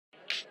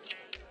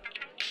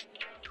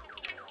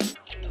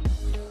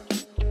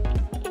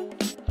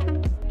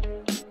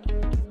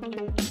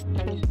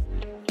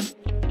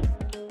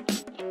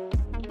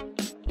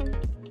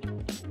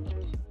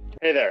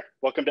Hey there,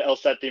 welcome to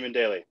LSAT Demon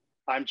Daily.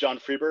 I'm John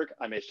Freeberg.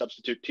 I'm a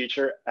substitute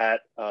teacher at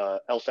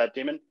LSAT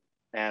Demon,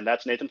 and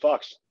that's Nathan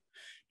Fox.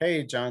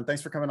 Hey, John,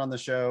 thanks for coming on the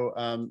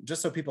show.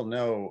 Just so people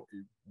know,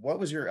 what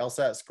was your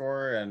LSAT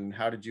score and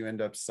how did you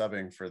end up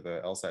subbing for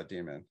the LSAT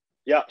Demon?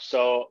 Yeah,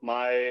 so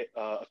my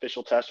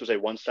official test was a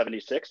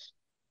 176,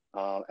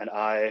 and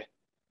I,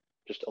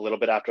 just a little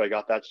bit after I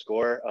got that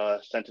score,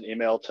 sent an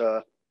email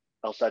to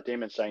LSAT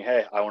Demon saying,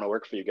 hey, I want to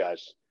work for you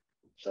guys.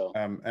 So,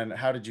 and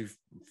how did you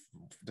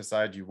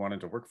decide you wanted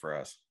to work for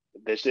us?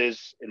 this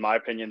is, in my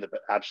opinion, the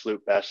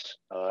absolute best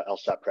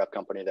LSAT prep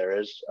company there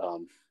is.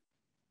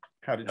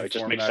 How did you It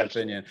just form makes that sense to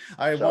me. opinion?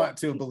 I So, want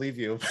to believe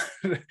you.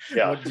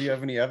 yeah. Do you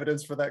have any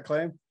evidence for that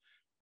claim?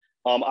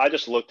 I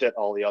just looked at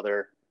all the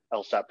other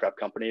LSAT prep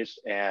companies,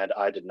 and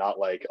I did not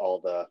like all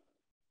the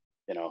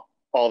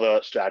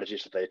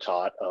strategies that they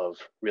taught of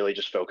really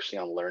just focusing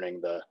on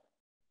learning the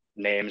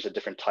names of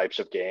different types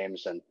of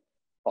games and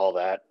all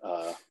that.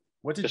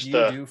 What did you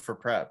do for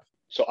prep?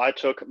 So I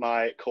took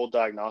my cold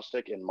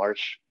diagnostic in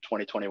March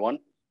 2021,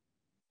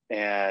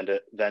 and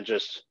then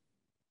just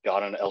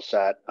got an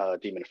LSAT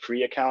Demon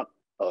free account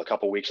a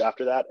couple weeks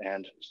after that,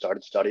 and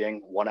started studying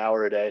 1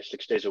 hour a day,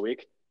 6 days a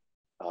week.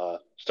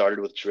 Started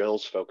with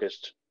drills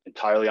focused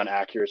entirely on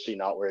accuracy,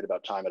 not worried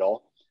about time at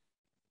all.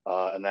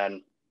 And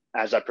then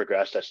as I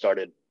progressed, I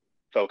started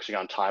focusing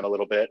on time a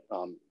little bit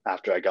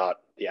after I got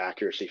the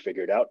accuracy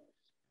figured out,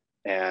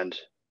 and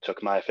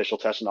took my official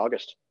test in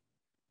August.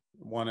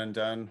 One and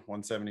done,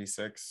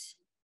 176.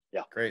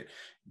 Yeah. Great.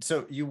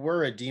 So you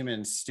were a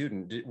Demon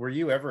student. Were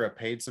you ever a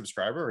paid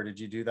subscriber, or did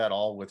you do that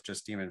all with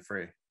just Demon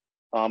free?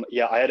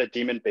 Yeah, I had a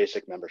Demon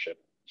basic membership.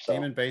 So,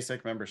 Demon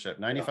basic membership,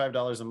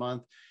 $95 a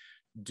month.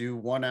 Do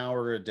 1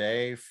 hour a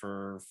day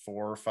for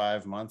 4 or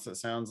 5 months, it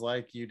sounds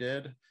like you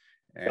did,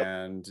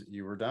 and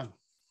you were done.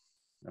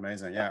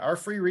 Amazing. Yeah, our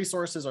free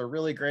resources are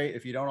really great.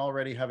 If you don't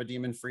already have a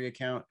Demon free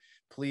account,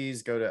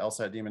 please go to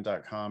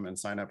lsatdemon.com and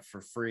sign up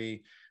for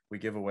free. We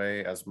give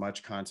away as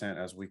much content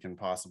as we can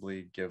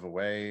possibly give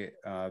away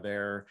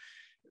there.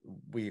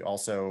 We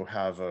also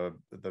have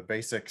the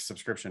basic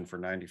subscription for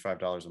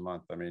 $95 a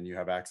month. I mean, you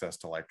have access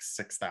to like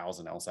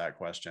 6,000 LSAT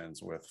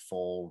questions with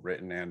full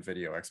written and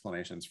video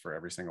explanations for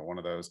every single one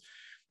of those.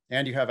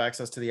 And you have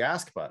access to the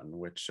Ask button,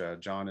 which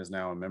John is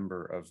now a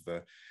member of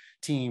the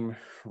team,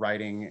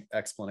 writing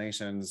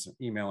explanations,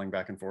 emailing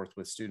back and forth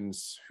with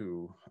students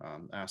who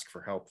ask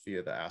for help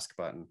via the Ask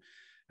button.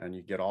 And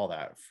you get all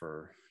that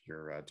for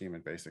your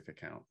Demon Basic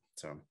account.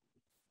 So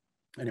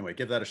anyway,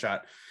 give that a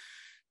shot.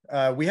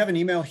 We have an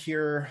email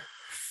here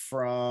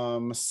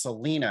from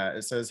Selena.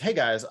 It says, hey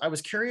guys, I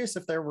was curious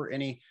if there were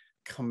any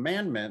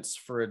commandments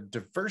for a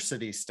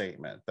diversity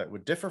statement that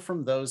would differ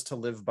from those to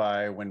live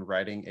by when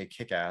writing a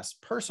kick-ass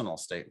personal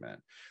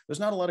statement. There's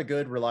not a lot of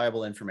good,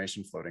 reliable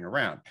information floating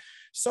around.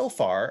 So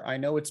far, I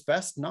know it's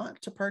best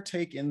not to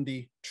partake in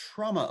the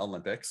trauma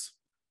Olympics.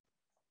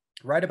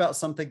 Write about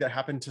something that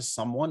happened to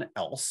someone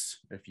else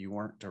if you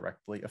weren't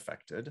directly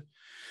affected.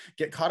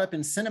 Get caught up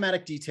in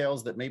cinematic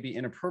details that may be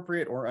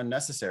inappropriate or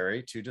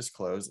unnecessary to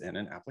disclose in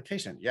an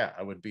application. Yeah,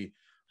 I would be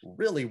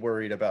really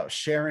worried about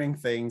sharing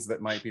things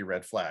that might be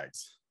red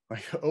flags,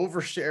 like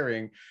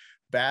oversharing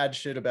bad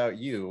shit about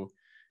you,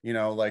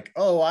 like,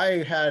 oh,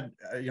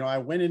 I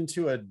went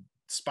into a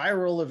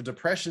spiral of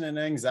depression and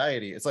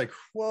anxiety. It's like,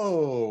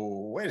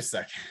 whoa, wait a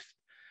second.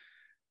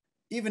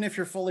 Even if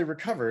you're fully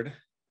recovered,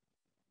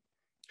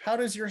 how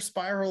does your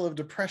spiral of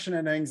depression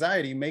and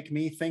anxiety make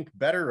me think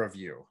better of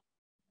you?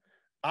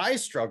 I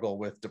struggle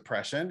with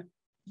depression.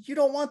 You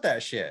don't want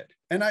that shit.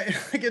 And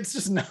it's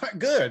just not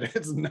good.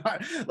 It's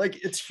not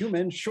like, it's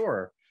human,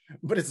 sure,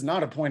 but it's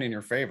not a point in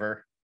your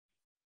favor.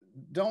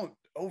 Don't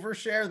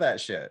overshare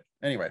that shit.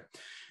 Anyway,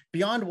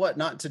 beyond what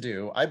not to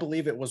do, I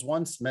believe it was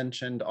once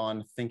mentioned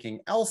on Thinking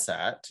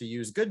LSAT to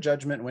use good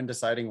judgment when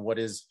deciding what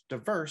is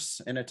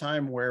diverse in a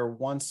time where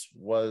what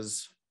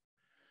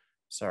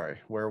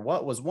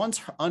was once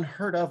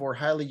unheard of or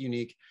highly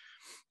unique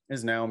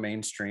is now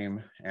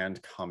mainstream and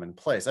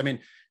commonplace. I mean,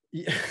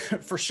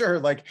 for sure,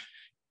 like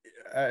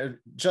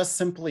just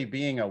simply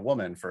being a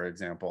woman, for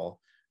example,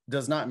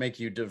 does not make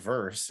you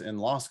diverse in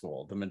law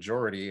school. The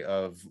majority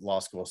of law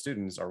school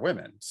students are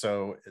women.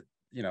 So,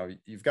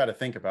 you've got to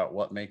think about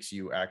what makes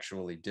you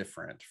actually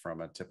different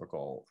from a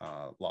typical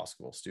law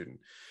school student.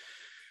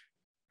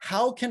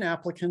 How can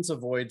applicants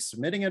avoid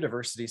submitting a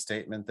diversity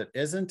statement that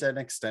isn't an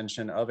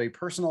extension of a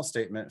personal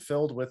statement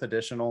filled with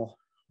additional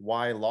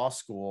why law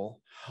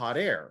school hot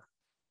air?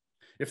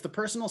 If the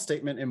personal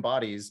statement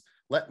embodies,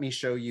 let me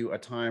show you a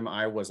time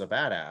I was a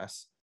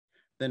badass,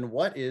 then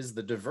what is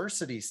the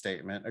diversity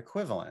statement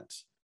equivalent?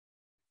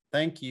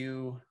 Thank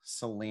you,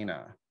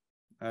 Selena.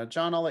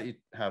 John, I'll let you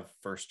have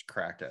first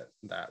crack at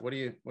that. What do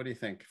you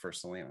think for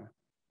Selena?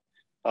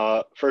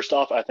 First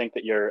off, I think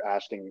that you're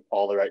asking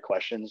all the right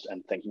questions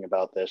and thinking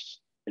about this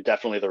in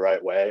definitely the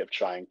right way of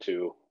trying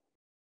to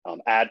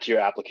add to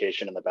your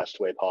application in the best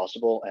way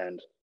possible,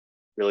 and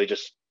really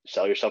just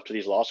sell yourself to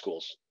these law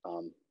schools,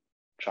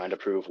 trying to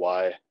prove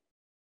why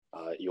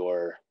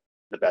you're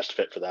the best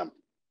fit for them.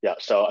 Yeah,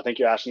 so I think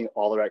you're asking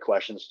all the right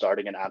questions,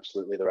 starting in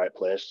absolutely the right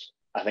place.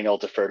 I think I'll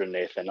defer to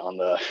Nathan on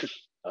the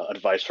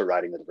advice for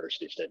writing the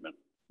diversity statement.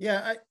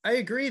 Yeah, I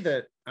agree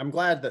that I'm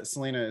glad that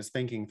Selena is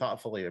thinking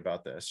thoughtfully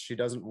about this. She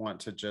doesn't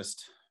want to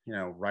just,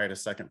 write a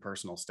second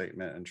personal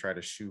statement and try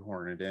to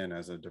shoehorn it in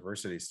as a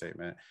diversity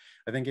statement.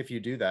 I think if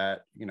you do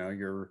that,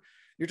 you're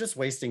just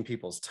wasting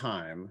people's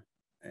time,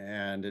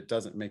 and it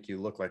doesn't make you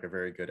look like a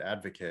very good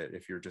advocate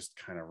if you're just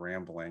kind of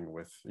rambling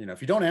with,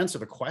 if you don't answer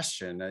the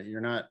question,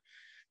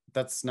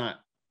 that's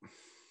not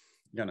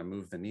going to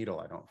move the needle,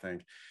 I don't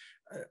think.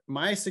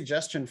 My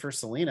suggestion for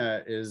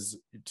Selena is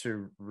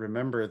to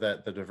remember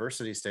that the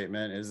diversity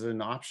statement is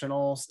an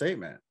optional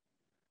statement.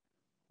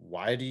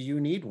 Why do you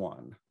need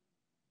one?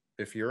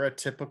 If you're a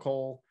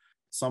typical,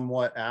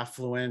 somewhat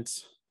affluent,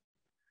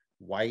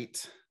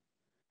 white,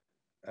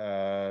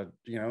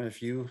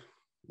 if you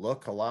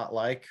look a lot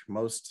like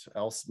most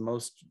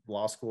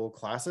law school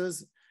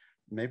classes,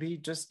 maybe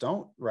just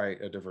don't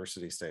write a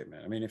diversity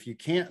statement. I mean, if you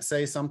can't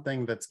say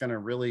something that's going to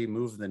really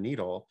move the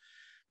needle,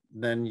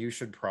 then you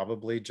should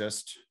probably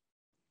just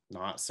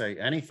not say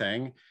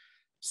anything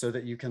so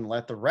that you can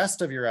let the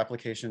rest of your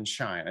application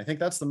shine. I think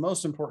that's the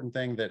most important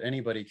thing that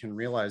anybody can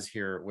realize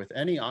here with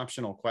any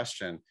optional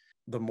question.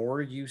 The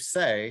more you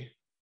say,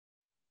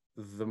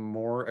 the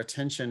more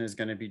attention is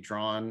going to be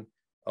drawn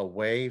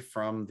away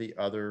from the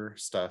other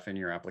stuff in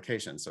your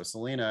application. So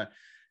Selena,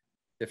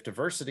 if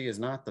diversity is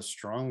not the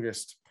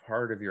strongest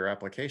part of your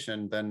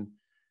application, then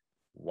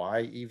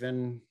why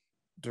even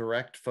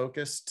direct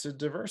focus to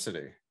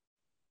diversity?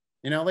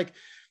 Like,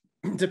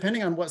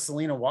 depending on what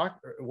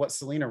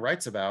Selena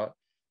writes about,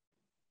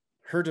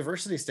 her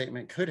diversity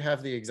statement could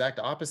have the exact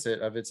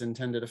opposite of its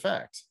intended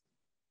effect,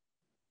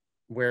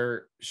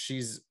 where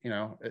she's,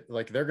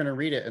 like, they're going to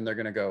read it and they're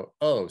going to go,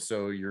 oh,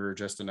 so you're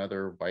just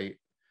another white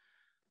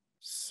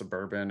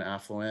suburban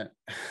affluent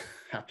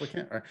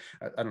applicant, or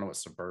I don't know what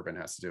suburban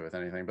has to do with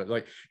anything, but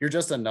like, you're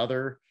just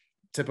another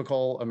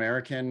typical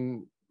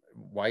American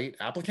white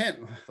applicant.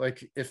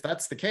 Like, if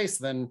that's the case,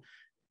 then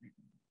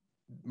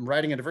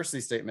writing a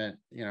diversity statement,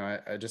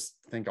 I just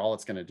think all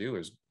it's going to do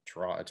is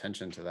draw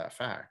attention to that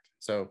fact.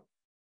 So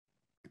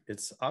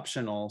it's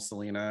optional,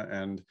 Selena,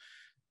 and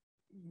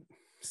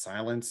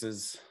silence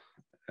is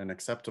an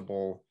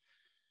acceptable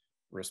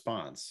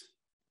response.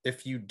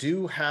 If you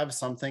do have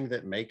something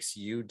that makes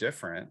you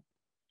different,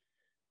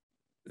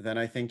 then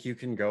I think you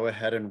can go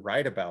ahead and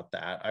write about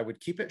that. I would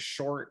keep it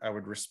short. I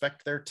would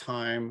respect their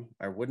time.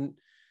 I wouldn't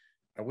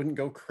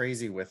go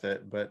crazy with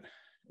it, but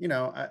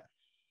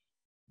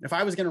if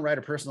I was going to write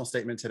a personal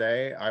statement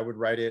today, I would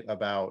write it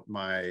about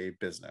my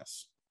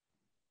business,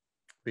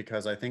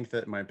 because I think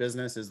that my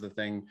business is the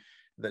thing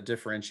that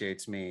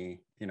differentiates me.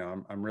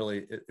 I'm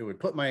really, it would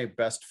put my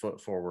best foot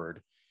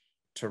forward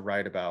to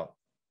write about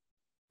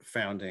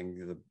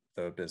founding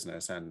the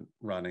business and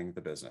running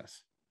the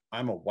business.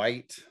 I'm a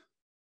white,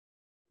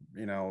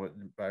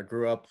 I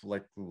grew up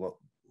like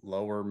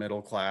lower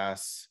middle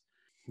class.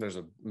 There's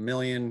a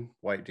million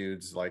white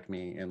dudes like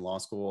me in law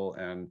school.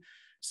 And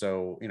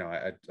so,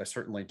 I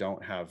certainly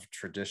don't have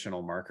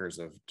traditional markers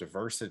of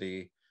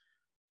diversity.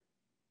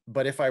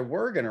 But if I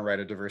were going to write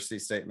a diversity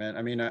statement,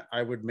 I mean,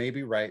 I would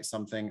maybe write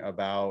something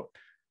about,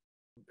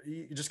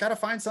 you just got to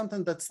find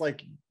something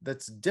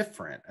that's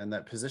different and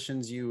that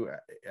positions you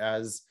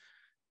as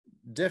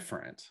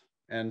different.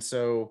 And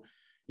so,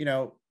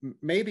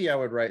 maybe I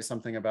would write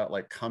something about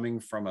like coming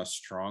from a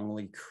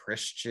strongly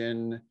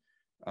Christian,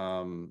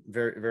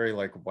 very, very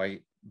like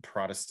white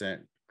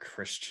Protestant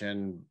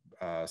Christian,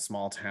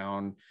 small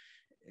town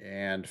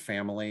and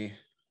family,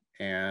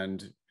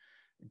 and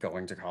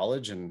going to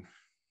college and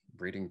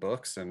reading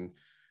books and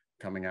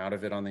coming out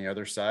of it on the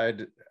other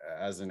side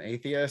as an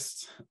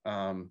atheist.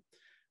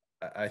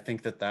 I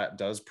think that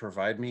does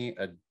provide me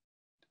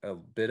a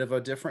bit of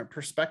a different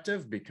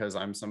perspective, because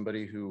I'm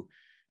somebody who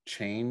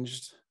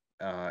changed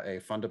a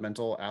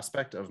fundamental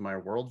aspect of my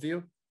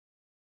worldview.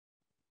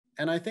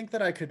 And I think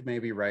that I could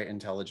maybe write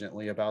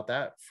intelligently about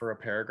that for a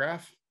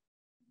paragraph.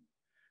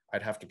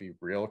 I'd have to be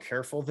real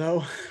careful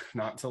though,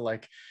 not to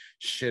like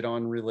shit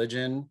on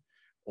religion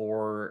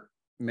or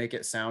make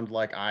it sound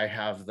like I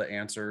have the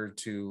answer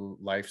to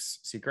life's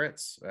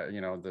secrets,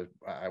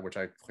 which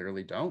I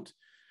clearly don't.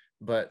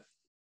 But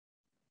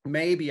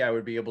maybe I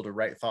would be able to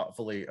write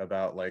thoughtfully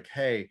about like,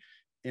 hey,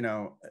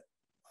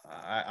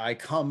 I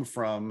come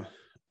from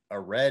a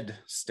red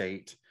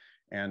state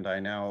and I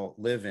now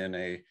live in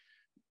a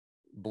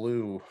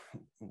blue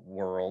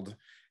world,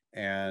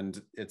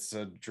 and it's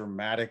a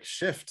dramatic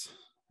shift.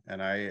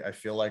 And I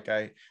feel like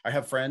I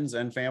have friends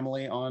and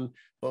family on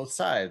both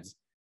sides.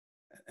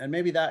 And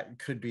maybe that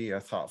could be a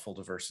thoughtful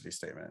diversity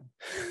statement.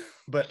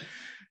 But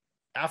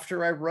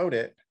after I wrote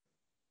it,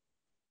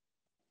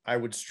 I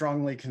would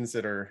strongly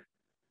consider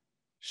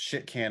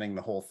shit canning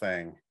the whole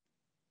thing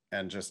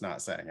and just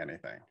not saying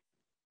anything,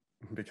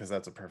 because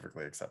that's a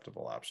perfectly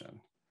acceptable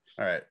option.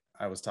 All right.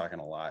 I was talking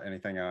a lot.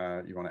 Anything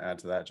you want to add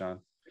to that, John?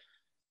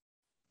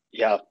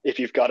 Yeah. If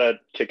you've got a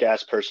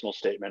kick-ass personal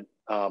statement,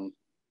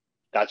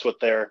 that's what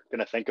they're going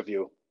to think of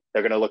you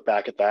they're going to look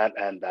back at that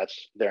and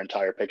that's their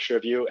entire picture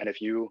of you. And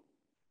if you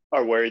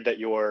are worried that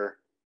your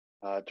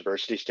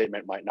diversity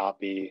statement might not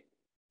be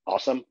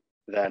awesome,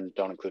 then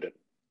don't include it.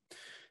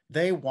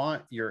 They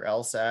want your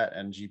LSAT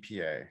and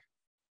GPA.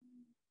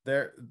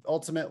 They're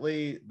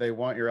ultimately, they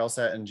want your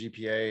LSAT and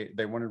GPA.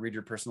 They want to read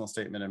your personal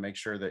statement and make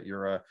sure that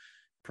you're a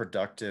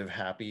productive,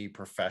 happy,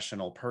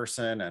 professional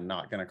person and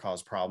not going to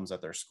cause problems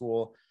at their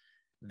school.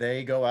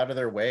 They go out of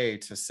their way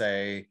to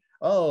say,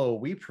 oh,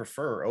 we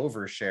prefer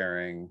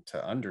oversharing to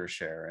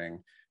undersharing,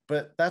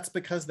 but that's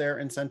because their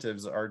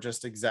incentives are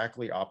just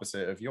exactly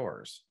opposite of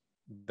yours.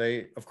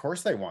 They, of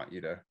course, they want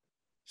you to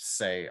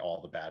say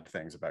all the bad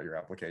things about your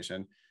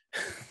application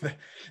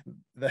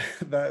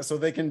so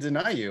they can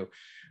deny you.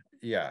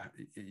 Yeah,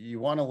 you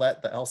want to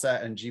let the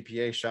LSAT and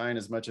GPA shine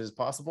as much as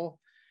possible.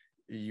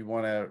 You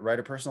want to write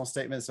a personal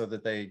statement so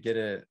that they get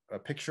a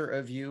picture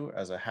of you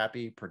as a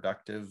happy,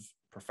 productive,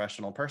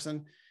 professional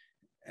person.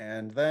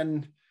 And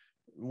then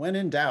when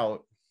in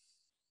doubt,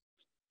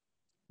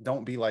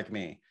 don't be like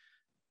me.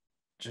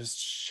 Just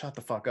shut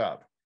the fuck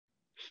up.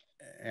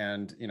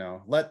 And, you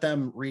know, let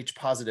them reach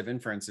positive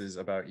inferences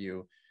about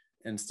you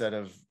instead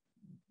of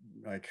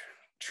like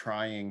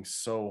trying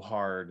so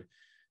hard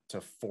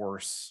to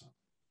force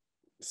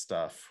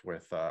stuff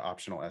with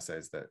optional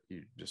essays that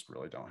you just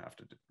really don't have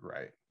to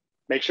write.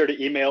 Make sure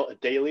to email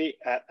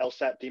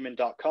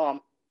daily@lsatdemon.com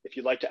if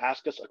you'd like to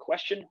ask us a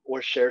question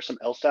or share some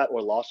LSAT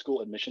or law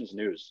school admissions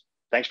news.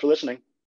 Thanks for listening.